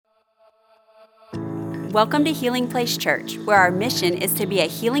Welcome to Healing Place Church, where our mission is to be a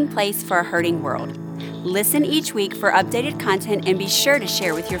healing place for a hurting world. Listen each week for updated content and be sure to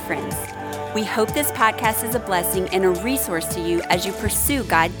share with your friends. We hope this podcast is a blessing and a resource to you as you pursue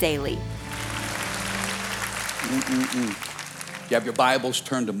God daily. You have your Bibles,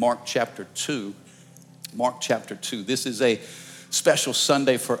 turn to Mark chapter 2. Mark chapter 2. This is a special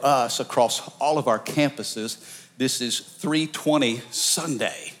Sunday for us across all of our campuses. This is 320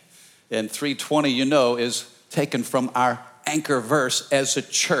 Sunday. And 320, you know, is taken from our anchor verse as a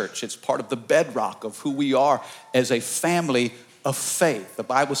church. It's part of the bedrock of who we are as a family of faith. The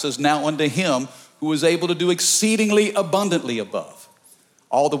Bible says, now unto him who is able to do exceedingly abundantly above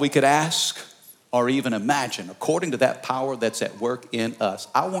all that we could ask or even imagine, according to that power that's at work in us.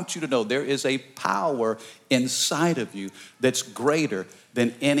 I want you to know there is a power inside of you that's greater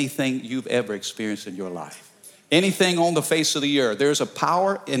than anything you've ever experienced in your life. Anything on the face of the earth, there's a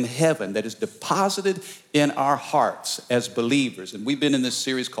power in heaven that is deposited in our hearts as believers. And we've been in this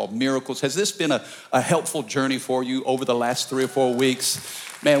series called Miracles. Has this been a helpful journey for you over the last 3 or 4 weeks?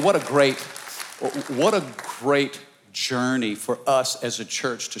 Man, what a great journey for us as a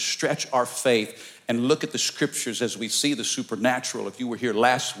church to stretch our faith and look at the scriptures as we see the supernatural. If you were here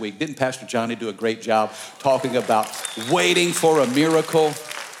last week, didn't Pastor Johnny do a great job talking about waiting for a miracle?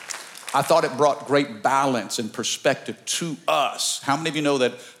 I thought it brought great balance and perspective to us. How many of you know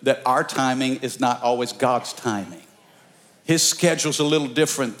that our timing is not always God's timing? His schedule's a little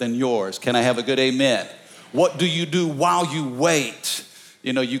different than yours. Can I have a good amen? What do you do while you wait?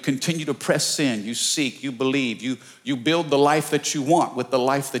 You know, you continue to press in, you seek, you believe, you build the life that you want with the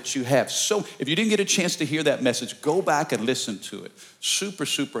life that you have. So if you didn't get a chance to hear that message, go back and listen to it. Super,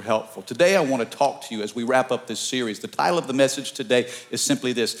 super helpful. Today I want to talk to you as we wrap up this series. The title of the message today is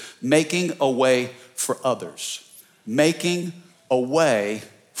simply this: Making a Way for Others. Making a Way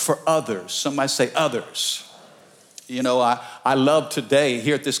for Others. Somebody say others. You know, I love today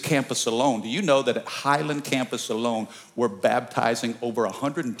here at this campus alone. Do you know that at Highland campus alone, we're baptizing over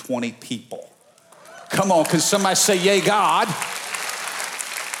 120 people? Come on, can somebody say, yay, God?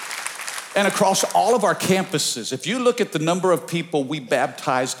 And across all of our campuses, if you look at the number of people we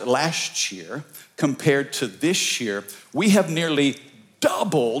baptized last year compared to this year, we have nearly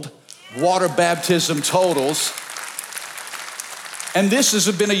doubled water baptism totals. And this has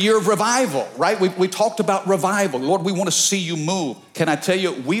been a year of revival, right? We talked about revival. Lord, we want to see you move. Can I tell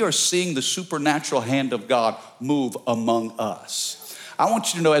you, we are seeing the supernatural hand of God move among us. I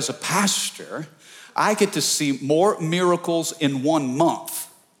want you to know, as a pastor, I get to see more miracles in 1 month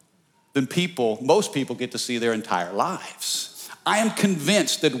than most people get to see their entire lives. I am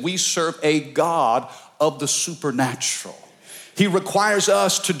convinced that we serve a God of the supernatural. He requires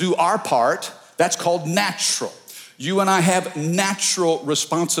us to do our part. That's called natural. You and I have natural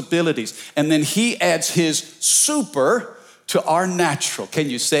responsibilities. And then he adds his super to our natural. Can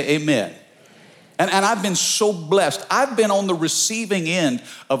you say amen? And I've been so blessed. I've been on the receiving end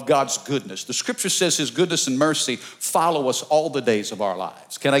of God's goodness. The scripture says his goodness and mercy follow us all the days of our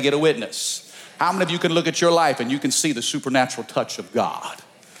lives. Can I get a witness? How many of you can look at your life and you can see the supernatural touch of God?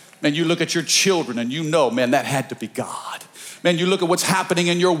 Man, you look at your children and you know, man, that had to be God. Man, you look at what's happening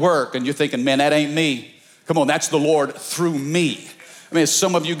in your work and you're thinking, man, that ain't me. Come on, that's the Lord through me. I mean,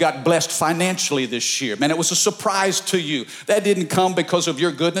 some of you got blessed financially this year. Man, it was a surprise to you. That didn't come because of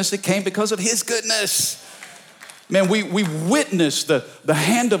your goodness. It came because of his goodness. Man, we witnessed the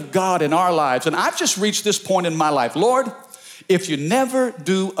hand of God in our lives. And I've just reached this point in my life. Lord, if you never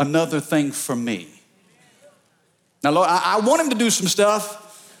do another thing for me. Now, Lord, I want him to do some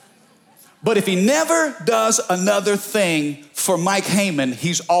stuff. But if he never does another thing for Mike Heyman,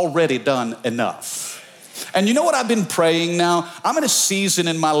 he's already done enough. And you know what I've been praying now? I'm in a season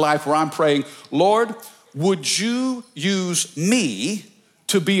in my life where I'm praying, Lord, would you use me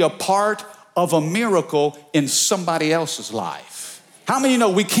to be a part of a miracle in somebody else's life? How many of you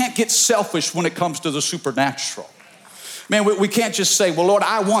know we can't get selfish when it comes to the supernatural? Man, we can't just say, well, Lord,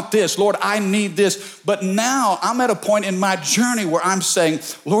 I want this. Lord, I need this. But now I'm at a point in my journey where I'm saying,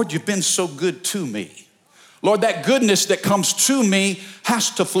 Lord, you've been so good to me. Lord, that goodness that comes to me has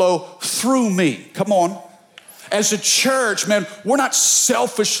to flow through me. Come on. As a church, man, we're not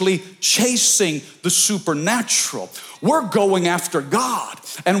selfishly chasing the supernatural. We're going after God.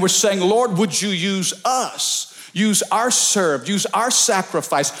 And we're saying, Lord, would you use us? Use our serve, use our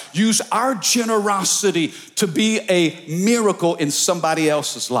sacrifice, use our generosity to be a miracle in somebody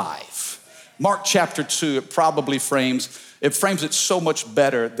else's life. Mark chapter 2, it frames it so much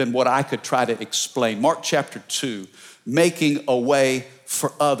better than what I could try to explain. Mark chapter 2, making a way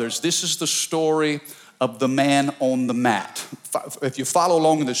for others. This is the story of the man on the mat. If you follow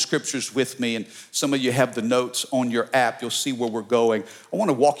along in the scriptures with me, and some of you have the notes on your app, you'll see where we're going. I want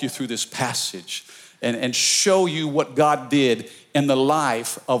to walk you through this passage and show you what God did in the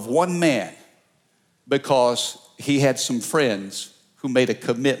life of one man, because he had some friends who made a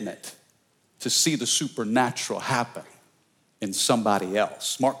commitment to see the supernatural happen in somebody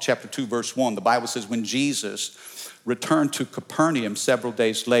else. Mark chapter 2, verse 1, the Bible says, when Jesus returned to Capernaum several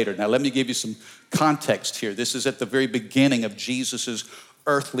days later. Now, let me give you some context here. This is at the very beginning of Jesus's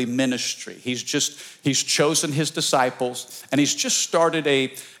earthly ministry. He's chosen his disciples, and he's just started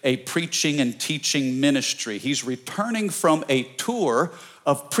a preaching and teaching ministry. He's returning from a tour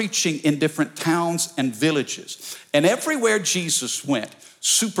of preaching in different towns and villages. And everywhere Jesus went,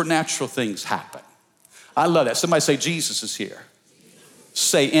 supernatural things happen. I love that. Somebody say, Jesus is here.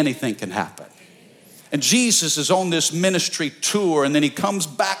 Say, anything can happen. And Jesus is on this ministry tour, and then he comes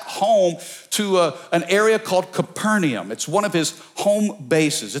back home to an area called Capernaum. It's one of his home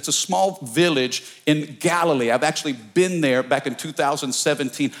bases. It's a small village in Galilee. I've actually been there back in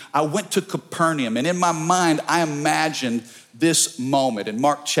 2017. I went to Capernaum, and in my mind, I imagined this moment. In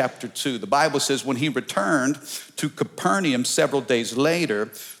Mark chapter 2, the Bible says, when he returned to Capernaum several days later,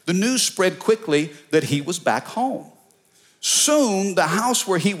 the news spread quickly that he was back home. Soon, the house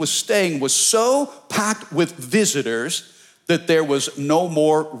where he was staying was so packed with visitors that there was no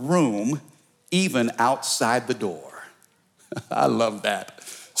more room even outside the door. I love that.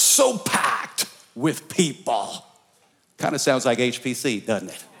 So packed with people. Kind of sounds like HPC, doesn't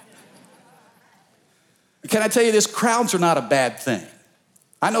it? Can I tell you this? Crowds are not a bad thing.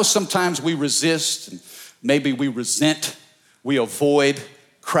 I know sometimes we resist and maybe we resent, we avoid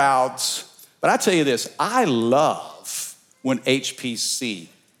crowds. But I tell you this, I love when HPC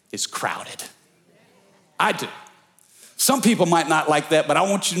is crowded. I do. Some people might not like that, but I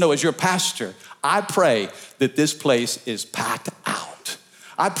want you to know, as your pastor, I pray that this place is packed out.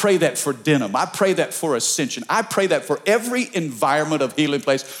 I pray that for Denham. I pray that for Ascension. I pray that for every environment of Healing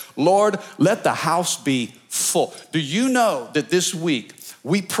Place. Lord, let the house be full. Do you know that this week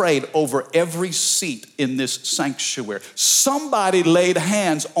we prayed over every seat in this sanctuary? Somebody laid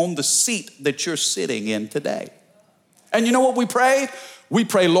hands on the seat that you're sitting in today. And you know what we prayed? We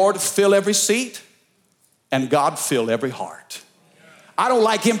pray, Lord, fill every seat, and God, fill every heart. I don't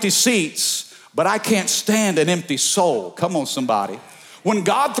like empty seats, but I can't stand an empty soul. Come on, somebody. When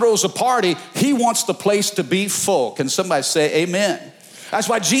God throws a party, he wants the place to be full. Can somebody say amen? That's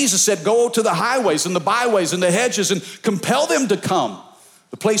why Jesus said, go to the highways and the byways and the hedges and compel them to come.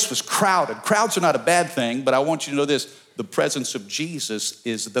 The place was crowded. Crowds are not a bad thing, but I want you to know this. The presence of Jesus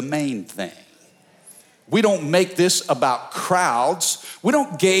is the main thing. We don't make this about crowds. We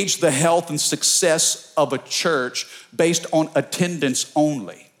don't gauge the health and success of a church based on attendance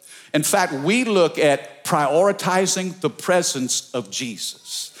only. In fact, we look at prioritizing the presence of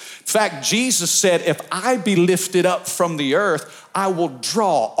Jesus. In fact, Jesus said, if I be lifted up from the earth, I will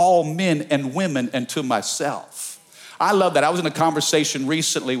draw all men and women into myself. I love that. I was in a conversation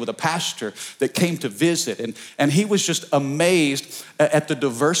recently with a pastor that came to visit, and he was just amazed at the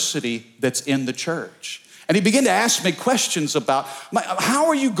diversity that's in the church. And he began to ask me questions about, how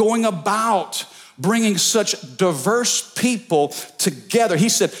are you going about bringing such diverse people together? He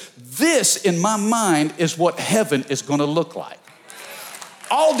said, this, in my mind, is what heaven is going to look like.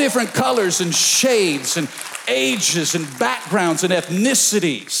 All different colors and shades and ages and backgrounds and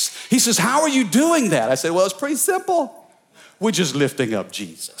ethnicities. He says, how are you doing that? I said, well, it's pretty simple. We're just lifting up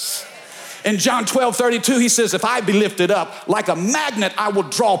Jesus. In John 12:32, he says, if I be lifted up like a magnet, I will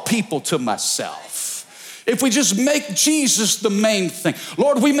draw people to myself. If we just make Jesus the main thing.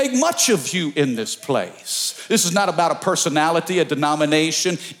 Lord, we make much of you in this place. This is not about a personality, a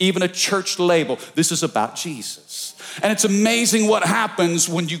denomination, even a church label. This is about Jesus. And it's amazing what happens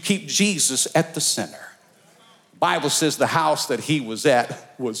when you keep Jesus at the center. The Bible says the house that he was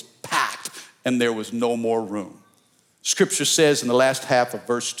at was packed and there was no more room. Scripture says in the last half of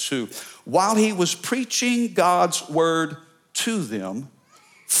verse 2, while he was preaching God's word to them,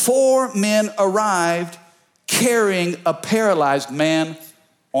 4 men arrived carrying a paralyzed man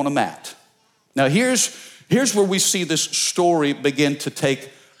on a mat. Now here's where we see this story begin to take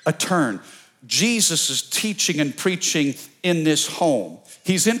a turn. Jesus is teaching and preaching in this home.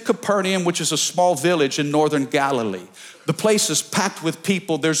 He's in Capernaum, which is a small village in northern Galilee. The place is packed with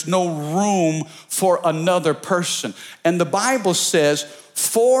people. There's no room for another person. And the Bible says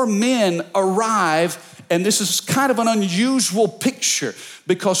 4 men arrive. And this is kind of an unusual picture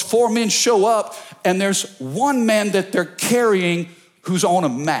because 4 men show up and there's 1 man that they're carrying who's on a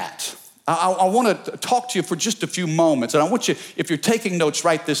mat. I want to talk to you for just a few moments. And I want you, if you're taking notes,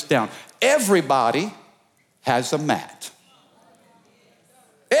 write this down. Everybody has a mat.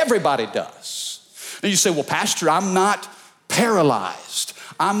 Everybody does. And you say, well, Pastor, I'm not paralyzed.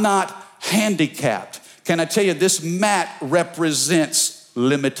 I'm not handicapped. Can I tell you, this mat represents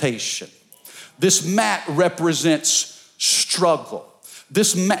limitation. This mat represents struggle.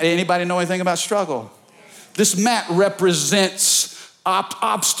 This mat, anybody know anything about struggle? This mat represents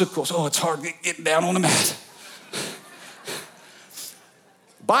obstacles. Oh, it's hard getting down on the mat.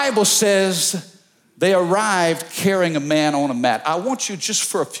 Bible says they arrived carrying a man on a mat. I want you just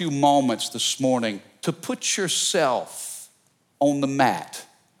for a few moments this morning to put yourself on the mat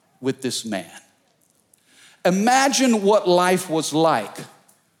with this man. Imagine what life was like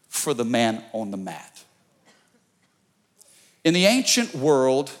for the man on the mat. In the ancient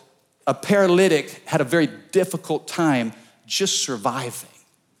world, a paralytic had a very difficult time just surviving.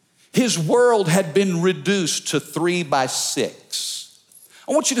 His world had been reduced to 3 by 6.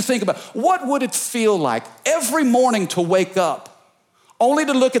 I want you to think about, what would it feel like every morning to wake up only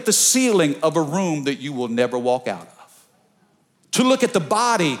to look at the ceiling of a room that you will never walk out of? To look at the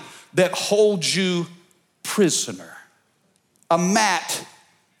body that holds you prisoner. A mat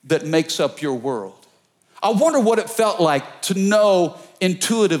that makes up your world. I wonder what it felt like to know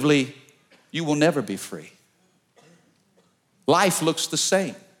intuitively you will never be free. Life looks the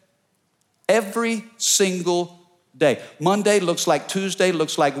same every single day. Monday looks like Tuesday,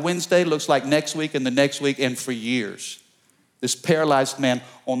 looks like Wednesday, looks like next week and the next week, and for years. This paralyzed man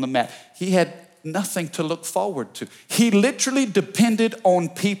on the mat, he had nothing to look forward to. He literally depended on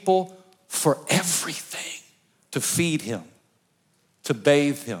people for everything, to feed him, to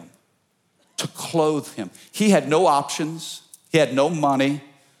bathe him, to clothe him. He had no options. He had no money.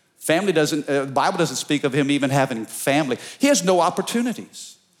 The Bible doesn't speak of him even having family. He has no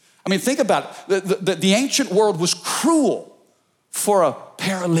opportunities. I mean, think about it. The ancient world was cruel for a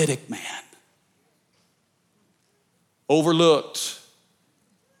paralytic man. Overlooked.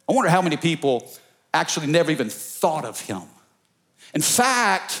 I wonder how many people actually never even thought of him. In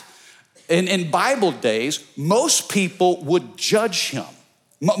fact, in Bible days, most people would judge him.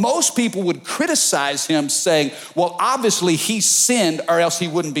 Most people would criticize him saying, well, obviously he sinned or else he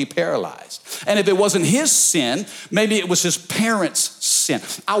wouldn't be paralyzed. And if it wasn't his sin, maybe it was his parents' sin.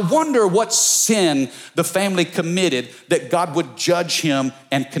 I wonder what sin the family committed that God would judge him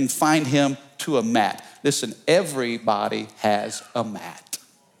and confine him to a mat. Listen, everybody has a mat.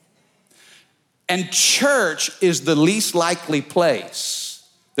 And church is the least likely place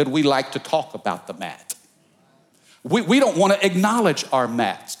that we like to talk about the mat. We don't want to acknowledge our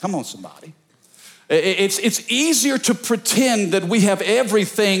mats. Come on, somebody. It's easier to pretend that we have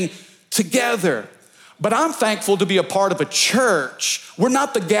everything together. But I'm thankful to be a part of a church. We're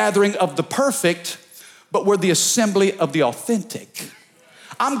not the gathering of the perfect, but we're the assembly of the authentic.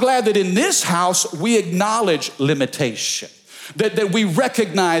 I'm glad that in this house, we acknowledge limitation. That we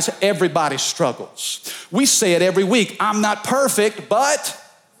recognize everybody's struggles. We say it every week, I'm not perfect, but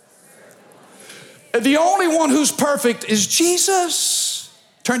the only one who's perfect is Jesus.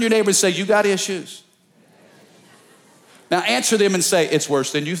 Turn to your neighbor and say, you got issues. Now answer them and say, it's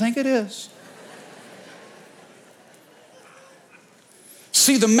worse than you think it is.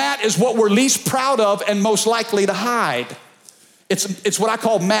 See, the mat is what we're least proud of and most likely to hide. It's what I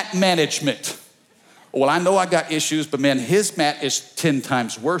call mat management. Well, I know I got issues, but man, his mat is 10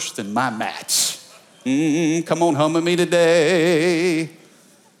 times worse than my mats. Come on, hum with me today.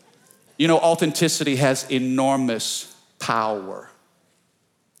 You know, authenticity has enormous power.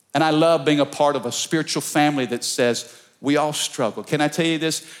 And I love being a part of a spiritual family that says we all struggle. Can I tell you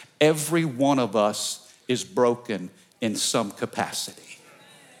this? Every one of us is broken in some capacity.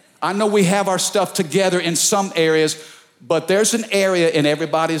 I know we have our stuff together in some areas, but there's an area in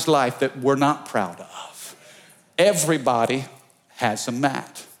everybody's life that we're not proud of. Everybody has a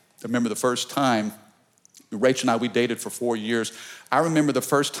mat. I remember the first time, Rachel and I, we dated for 4 years. I remember the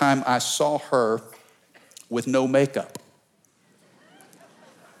first time I saw her with no makeup.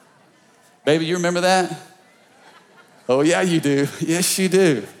 Baby, you remember that? Oh yeah, you do. Yes, you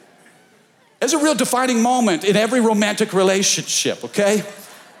do. It's a real defining moment in every romantic relationship, okay?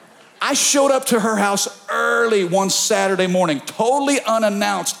 I showed up to her house early one Saturday morning, totally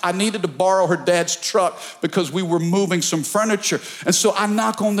unannounced. I needed to borrow her dad's truck because we were moving some furniture. And so I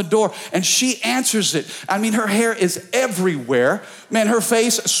knock on the door and she answers it. I mean, her hair is everywhere. Man, her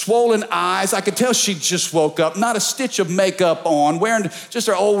face, swollen eyes. I could tell she just woke up, not a stitch of makeup on, wearing just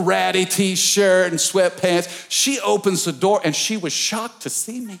her old ratty t-shirt and sweatpants. She opens the door and she was shocked to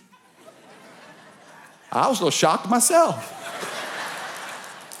see me. I was a little shocked myself.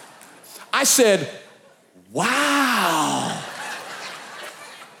 I said, wow.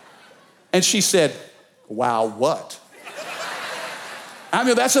 And she said, Wow, what? I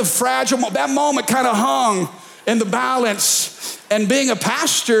mean, that's a fragile moment. That moment kind of hung in the balance. And being a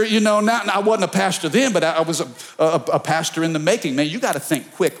pastor, I wasn't a pastor then, but I was a pastor in the making. Man, you got to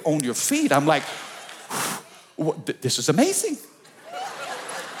think quick on your feet. I'm like, this is amazing.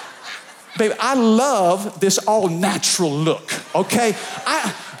 Baby, I love this all-natural look, okay?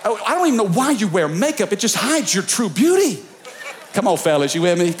 I don't even know why you wear makeup. It just hides your true beauty. Come on, fellas, you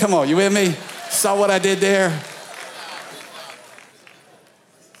with me? Come on, you with me? Saw what I did there?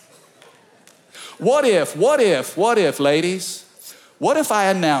 What if, ladies? What if I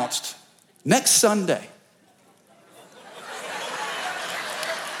announced next Sunday,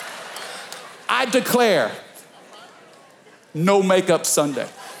 I declare no makeup Sunday.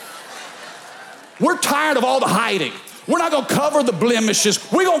 We're tired of all the hiding. We're not gonna cover the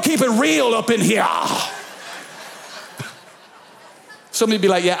blemishes. We're gonna keep it real up in here. Somebody be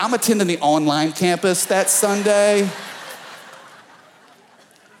like, yeah, I'm attending the online campus that Sunday.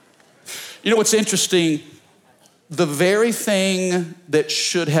 You know what's interesting? The very thing that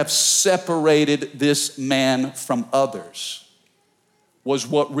should have separated this man from others was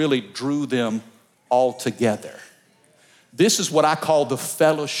what really drew them all together. This is what I call the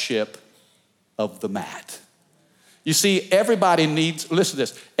fellowship of the mat. You see, everybody needs, listen to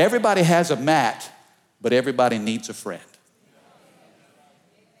this, everybody has a mat, but everybody needs a friend.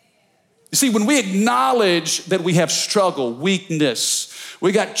 You see, when we acknowledge that we have struggle, weakness,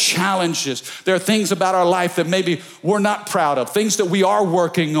 we got challenges. There are things about our life that maybe we're not proud of, things that we are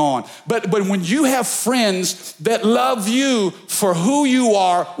working on. But when you have friends that love you for who you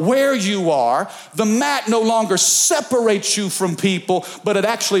are, where you are, the mat no longer separates you from people, but it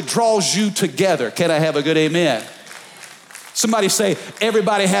actually draws you together. Can I have a good amen? Somebody say,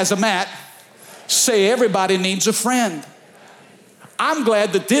 everybody has a mat. Say, everybody needs a friend. I'm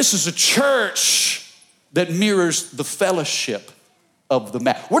glad that this is a church that mirrors the fellowship of the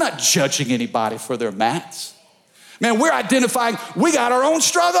mat. We're not judging anybody for their mats. Man, we're identifying we got our own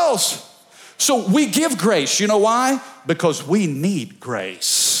struggles. So we give grace. You know why? Because we need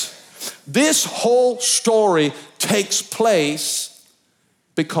grace. This whole story takes place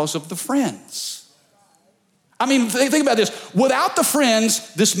because of the friends. I mean, think about this. Without the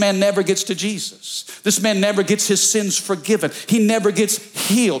friends, this man never gets to Jesus. This man never gets his sins forgiven. He never gets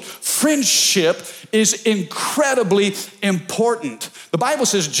healed. Friendship is incredibly important. The Bible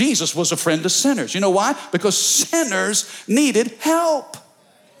says Jesus was a friend to sinners. You know why? Because sinners needed help.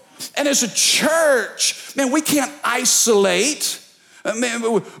 And as a church, man, we can't isolate. Man,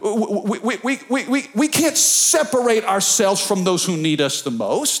 we can't separate ourselves from those who need us the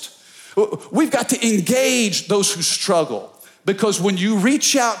most. We've got to engage those who struggle, because when you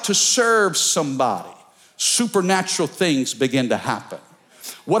reach out to serve somebody, supernatural things begin to happen.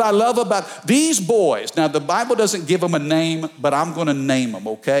 What I love about these boys, now the Bible doesn't give them a name, but I'm gonna name them,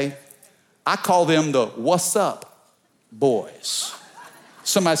 okay? I call them the what's up boys.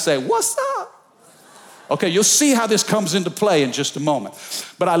 Somebody say, what's up? Okay, you'll see how this comes into play in just a moment.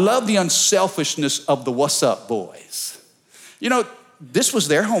 But I love the unselfishness of the what's up boys. You know, this was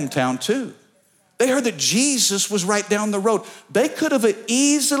their hometown too. They heard that Jesus was right down the road. They could have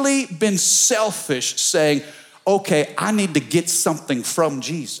easily been selfish, saying, okay, I need to get something from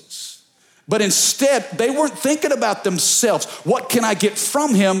Jesus. But instead, they weren't thinking about themselves. What can I get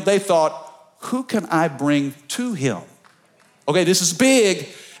from him? They thought, who can I bring to him? Okay, this is big.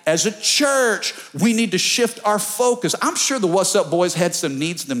 As a church, we need to shift our focus. I'm sure the What's Up boys had some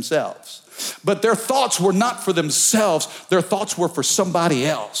needs themselves, but their thoughts were not for themselves. Their thoughts were for somebody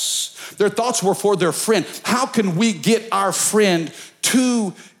else. Their thoughts were for their friend. How can we get our friend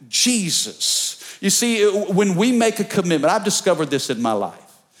to Jesus? You see, when we make a commitment, I've discovered this in my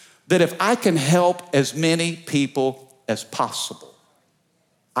life, that if I can help as many people as possible,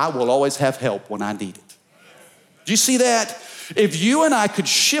 I will always have help when I need it. Do you see that? If you and I could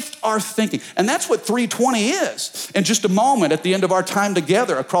shift our thinking, and that's what 320 is. In just a moment, at the end of our time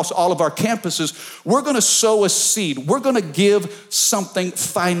together across all of our campuses, we're gonna sow a seed. We're gonna give something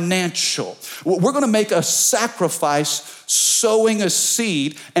financial. We're gonna make a sacrifice sowing a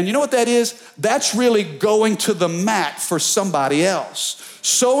seed. And you know what that is? That's really going to the mat for somebody else.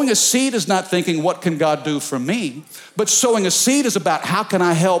 Sowing a seed is not thinking, what can God do for me? But sowing a seed is about, how can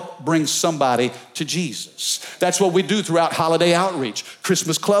I help bring somebody to Jesus? That's what we do throughout Holiday Outreach,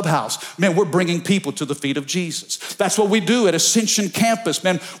 Christmas Clubhouse. Man, we're bringing people to the feet of Jesus. That's what we do at Ascension Campus.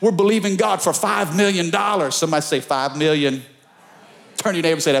 Man, we're believing God for $5 million. Somebody say 5 million. Turn to your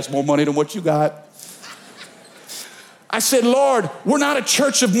neighbor and say, that's more money than what you got. I said, Lord, we're not a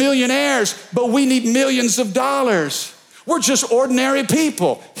church of millionaires, but we need millions of dollars. We're just ordinary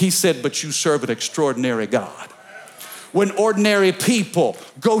people. He said, but you serve an extraordinary God. When ordinary people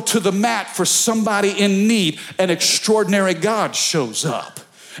go to the mat for somebody in need, an extraordinary God shows up.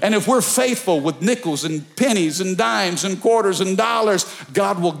 And if we're faithful with nickels and pennies and dimes and quarters and dollars,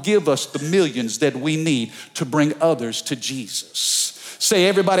 God will give us the millions that we need to bring others to Jesus. Say,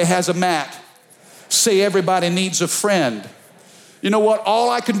 everybody has a mat. Say, everybody needs a friend. You know what? All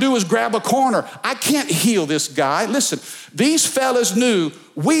I can do is grab a corner. I can't heal this guy. Listen, these fellas knew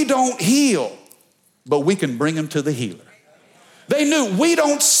we don't heal, but we can bring him to the healer. They knew we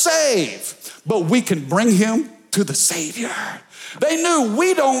don't save, but we can bring him to the Savior. They knew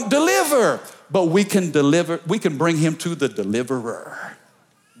we don't deliver, but we can bring him to the deliverer.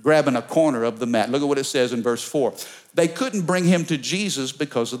 Grabbing a corner of the mat. Look at what it says in verse 4. They couldn't bring him to Jesus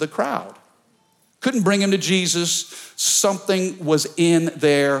because of the crowd. Couldn't bring him to Jesus. Something was in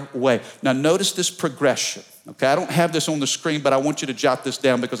their way. Now notice this progression. Okay, I don't have this on the screen, but I want you to jot this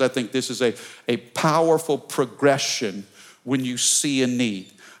down because I think this is a powerful progression when you see a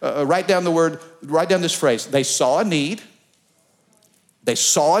need. Write down this phrase. They saw a need. They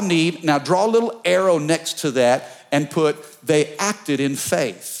saw a need. Now draw a little arrow next to that and put, they acted in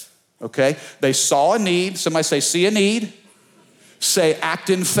faith. Okay, they saw a need. Somebody say, see a need. Say,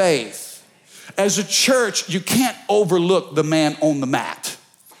 act in faith. As a church, you can't overlook the man on the mat.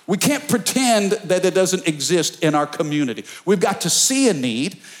 We can't pretend that it doesn't exist in our community. We've got to see a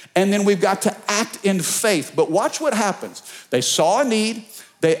need, and then we've got to act in faith. But watch what happens. They saw a need,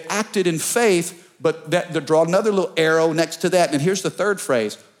 they acted in faith, but draw another little arrow next to that. And here's the third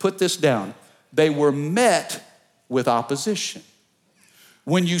phrase. Put this down. They were met with opposition.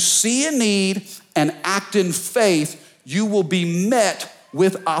 When you see a need and act in faith, you will be met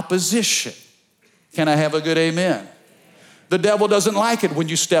with opposition. Can I have a good amen? The devil doesn't like it when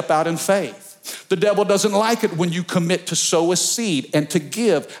you step out in faith. The devil doesn't like it when you commit to sow a seed and to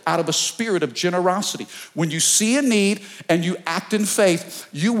give out of a spirit of generosity. When you see a need and you act in faith,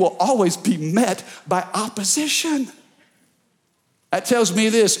 you will always be met by opposition. That tells me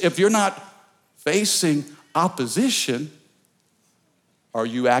this: if you're not facing opposition, are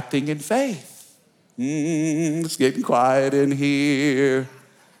you acting in faith? It's getting quiet in here.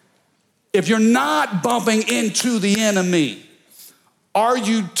 If you're not bumping into the enemy, are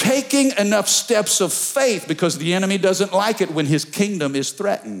you taking enough steps of faith? Because the enemy doesn't like it when his kingdom is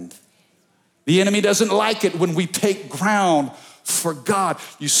threatened. The enemy doesn't like it when we take ground for God.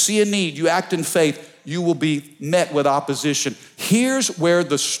 You see a need, you act in faith, you will be met with opposition. Here's where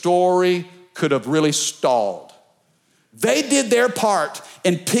the story could have really stalled. They did their part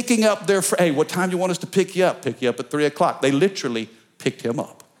in picking up their friend. Hey, what time do you want us to pick you up? Pick you up at 3:00. They literally picked him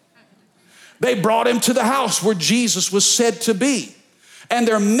up. They brought him to the house where Jesus was said to be. And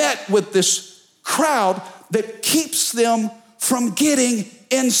they're met with this crowd that keeps them from getting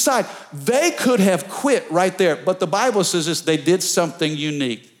inside. They could have quit right there, but the Bible says this: they did something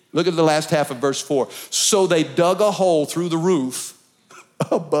unique. Look at the last half of verse 4. So they dug a hole through the roof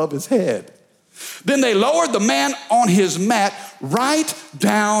above his head. Then they lowered the man on his mat right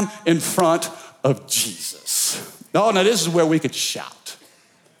down in front of Jesus. Oh, now this is where we could shout.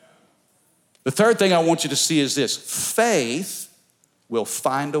 The third thing I want you to see is this: faith will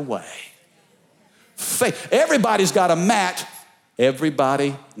find a way. Faith. Everybody's got a mat.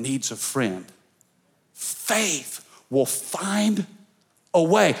 Everybody needs a friend. Faith will find a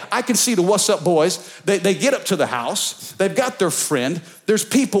way. I can see the What's Up Boys. They get up to the house. They've got their friend. There's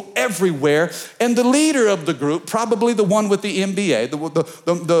people everywhere. And the leader of the group, probably the one with the MBA,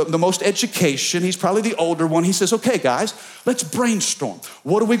 the most education, he's probably the older one. He says, okay, guys, let's brainstorm.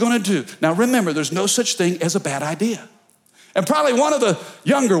 What are we going to do? Now, remember, there's no such thing as a bad idea. And probably one of the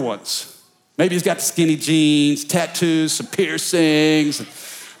younger ones, maybe he's got skinny jeans, tattoos, some piercings,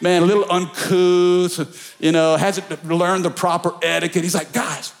 man, a little uncouth, hasn't learned the proper etiquette. He's like,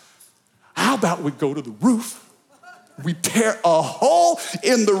 guys, how about we go to the roof? We tear a hole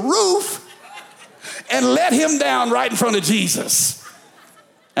in the roof and let him down right in front of Jesus.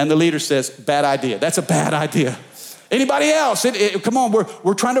 And the leader says, bad idea. That's a bad idea. Anybody else? Come on,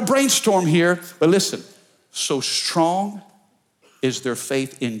 we're trying to brainstorm here. But listen, so strong is their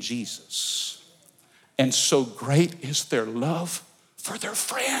faith in Jesus, and so great is their love for their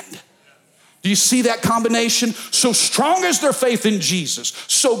friend. Do you see that combination? So strong is their faith in Jesus,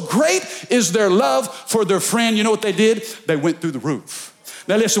 so great is their love for their friend. You know what they did? They went through the roof.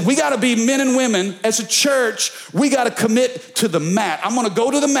 Now listen, we gotta be men and women as a church. We gotta commit to the mat. I'm gonna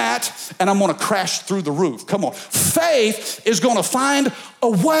go to the mat and I'm gonna crash through the roof. Come on. Faith is gonna find a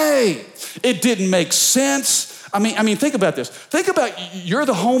way. It didn't make sense. I mean, think about this. Think about you're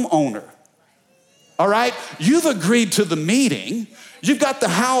the homeowner. all right? You've agreed to the meeting. You've got the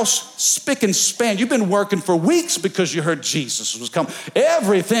house spick and span. You've been working for weeks because you heard Jesus was coming.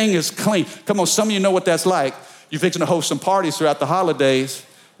 Everything is clean. Come on, some of you know what that's like. You're fixing to host some parties throughout the holidays.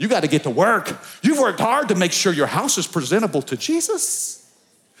 You got to get to work. You've worked hard to make sure your house is presentable to Jesus.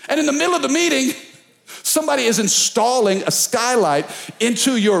 And in the middle of the meeting, somebody is installing a skylight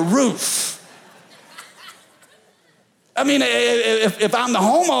into your roof. I mean, if I'm the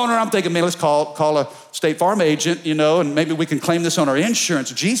homeowner, I'm thinking, man, let's call a State Farm agent, and maybe we can claim this on our insurance.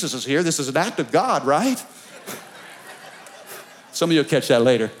 Jesus is here. This is an act of God, right? Some of you will catch that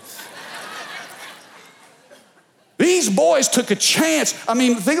later. These boys took a chance. I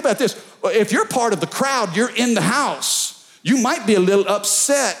mean, think about this. If you're part of the crowd, you're in the house. You might be a little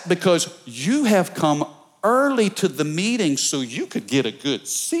upset because you have come early to the meeting so you could get a good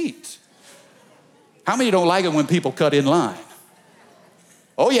seat. How many don't like it when people cut in line?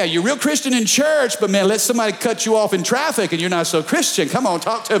 Oh yeah, you're real Christian in church, but man, let somebody cut you off in traffic and you're not so Christian. Come on,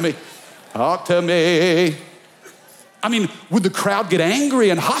 talk to me. Talk to me. I mean, would the crowd get angry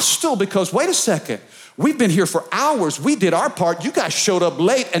and hostile because, wait a second, we've been here for hours. We did our part. You guys showed up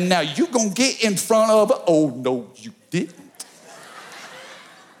late and now you're going to get in front of, oh no, you didn't.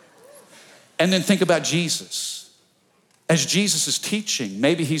 And then think about Jesus. As Jesus is teaching,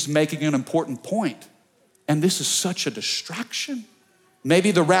 maybe he's making an important point. And this is such a distraction.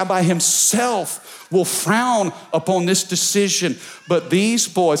 Maybe the rabbi himself will frown upon this decision. But these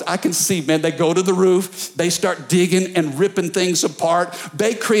boys, I can see, man, they go to the roof. They start digging and ripping things apart.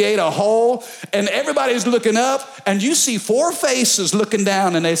 They create a hole and everybody's looking up and you see 4 faces looking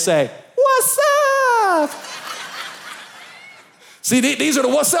down and they say, what's up? See, these are the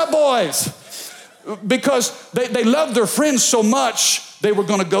what's up boys. Because they loved their friends so much, they were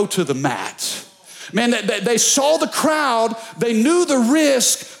gonna go to the mat. Man, they saw the crowd, they knew the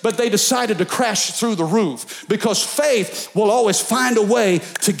risk, but they decided to crash through the roof because faith will always find a way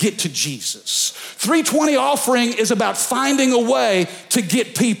to get to Jesus. 320 offering is about finding a way to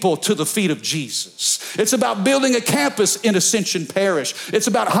get people to the feet of Jesus. It's about building a campus in Ascension Parish. It's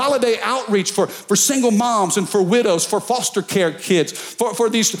about holiday outreach for single moms and for widows, for foster care kids, for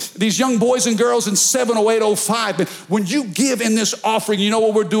these young boys and girls in 70805. And when you give in this offering, you know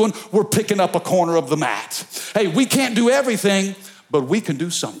what we're doing? We're picking up a corner of the mat. Hey, we can't do everything, but we can do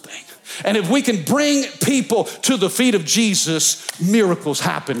something. And if we can bring people to the feet of Jesus, miracles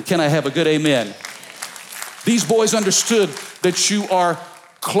happen. Can I have a good amen? These boys understood that you are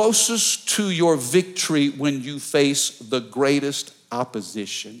closest to your victory when you face the greatest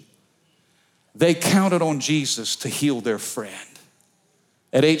opposition. They counted on Jesus to heal their friend.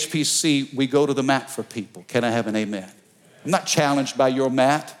 At HPC, we go to the mat for people. Can I have an amen? I'm not challenged by your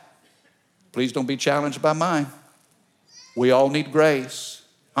mat. Please don't be challenged by mine. We all need grace.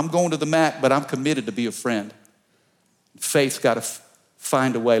 I'm going to the mat, but I'm committed to be a friend. Faith's got to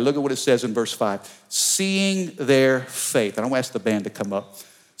find a way. Look at what it says in verse 5. Seeing their faith. And I want to ask the band to come up.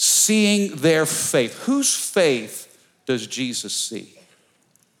 Seeing their faith. Whose faith does Jesus see?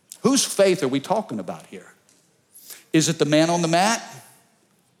 Whose faith are we talking about here? Is it the man on the mat?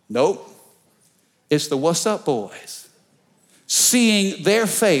 Nope. It's the what's up boys. Seeing their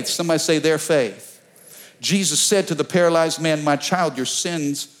faith. Somebody say their faith. Jesus said to the paralyzed man, my child, your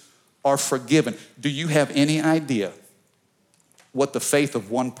sins are forgiven. Do you have any idea what the faith of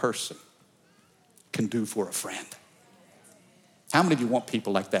one person can do for a friend? How many of you want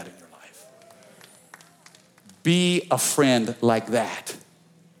people like that in your life? Be a friend like that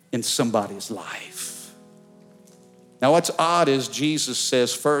in somebody's life. Now what's odd is Jesus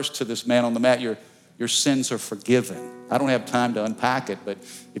says first to this man on the mat, your sins are forgiven. I don't have time to unpack it, but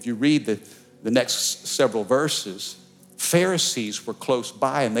if you read the next several verses, Pharisees were close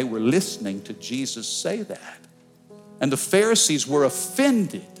by and they were listening to Jesus say that. And the Pharisees were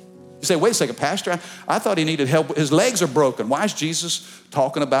offended. You say, wait a second, Pastor, I thought he needed help. His legs are broken. Why is Jesus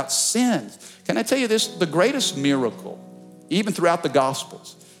talking about sins? Can I tell you this? The greatest miracle, even throughout the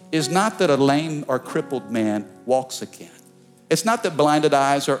Gospels, is not that a lame or crippled man walks again. It's not that blinded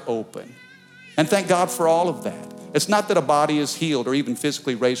eyes are open. And thank God for all of that. It's not that a body is healed or even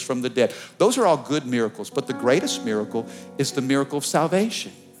physically raised from the dead. Those are all good miracles, but the greatest miracle is the miracle of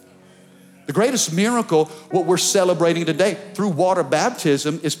salvation. The greatest miracle, what we're celebrating today through water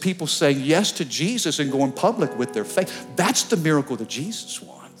baptism, is people saying yes to Jesus and going public with their faith. That's the miracle that Jesus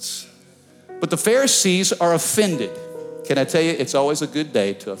wants. But the Pharisees are offended. Can I tell you, it's always a good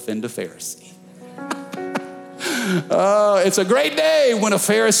day to offend a Pharisee. Oh, it's a great day when a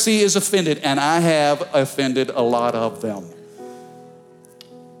Pharisee is offended, and I have offended a lot of them.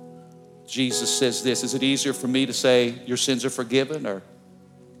 Jesus says this, is it easier for me to say your sins are forgiven or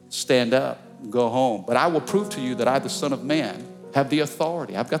stand up? go home. But I will prove to you that I, the Son of Man, have the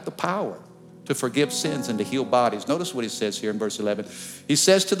authority. I've got the power to forgive sins and to heal bodies. Notice what he says here in verse 11. He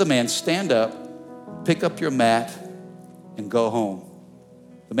says to the man, stand up, pick up your mat, and go home.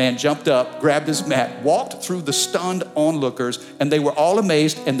 The man jumped up, grabbed his mat, walked through the stunned onlookers, and they were all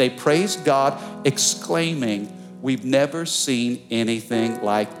amazed, and they praised God, exclaiming, we've never seen anything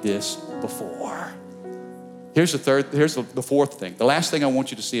like this before. Here's the fourth thing. The last thing I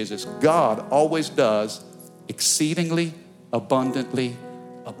want you to see is this. God always does exceedingly abundantly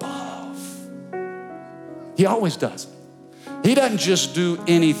above. He always does. He doesn't just do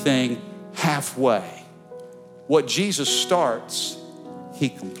anything halfway. What Jesus starts, he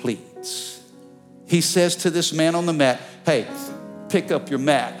completes. He says to this man on the mat, hey, pick up your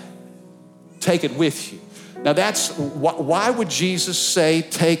mat. Take it with you. Now that's, why would Jesus say,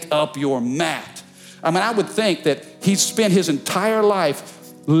 take up your mat? I mean, I would think that he spent his entire life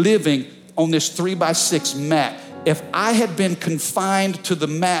living on this 3x6 mat. If I had been confined to the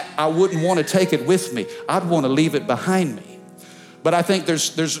mat, I wouldn't want to take it with me. I'd want to leave it behind me. But I think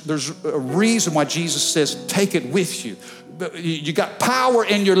there's a reason why Jesus says, take it with you. You got power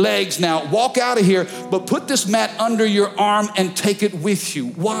in your legs now. Walk out of here, but put this mat under your arm and take it with you.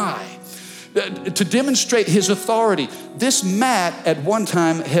 Why? To demonstrate his authority. This mat at one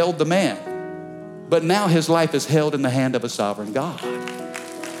time held the man, but now his life is held in the hand of a sovereign God.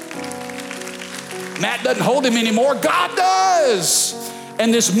 Mat doesn't hold him anymore. God does.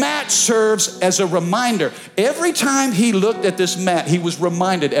 And this mat serves as a reminder. Every time he looked at this mat, he was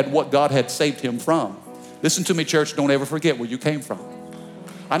reminded at what God had saved him from. Listen to me, church. Don't ever forget where you came from.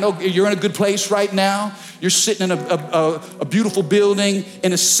 I know you're in a good place right now. You're sitting in a beautiful building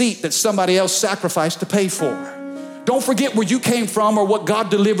in a seat that somebody else sacrificed to pay for. Don't forget where you came from or what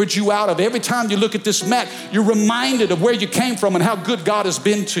God delivered you out of. Every time you look at this mat, you're reminded of where you came from and how good God has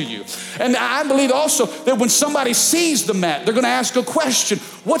been to you. And I believe also that when somebody sees the mat, they're going to ask a question.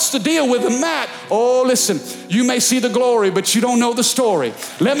 What's the deal with the mat? Oh, listen, you may see the glory, but you don't know the story.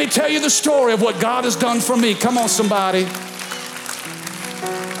 Let me tell you the story of what God has done for me. Come on, somebody.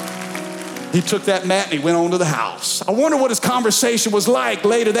 He took that mat and he went on to the house. I wonder what his conversation was like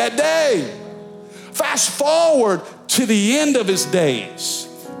later that day. Fast forward to the end of his days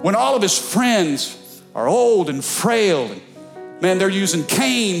when all of his friends are old and frail. And man, they're using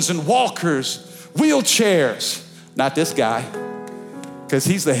canes and walkers, wheelchairs. Not this guy, because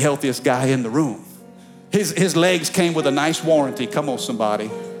he's the healthiest guy in the room. His legs came with a nice warranty. Come on, somebody.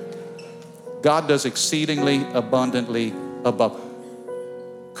 God does exceedingly abundantly above.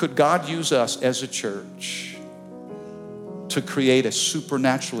 Could God use us as a church to create a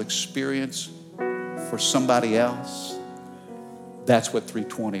supernatural experience for somebody else? That's what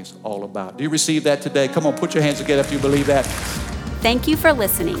 320 is all about. Do you receive that today? Come on, put your hands together if you believe that. Thank you for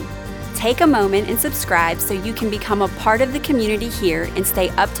listening. Take a moment and subscribe so you can become a part of the community here and stay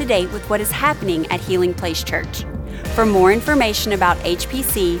up to date with what is happening at Healing Place Church. For more information about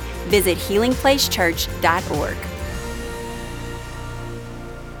HPC, visit healingplacechurch.org.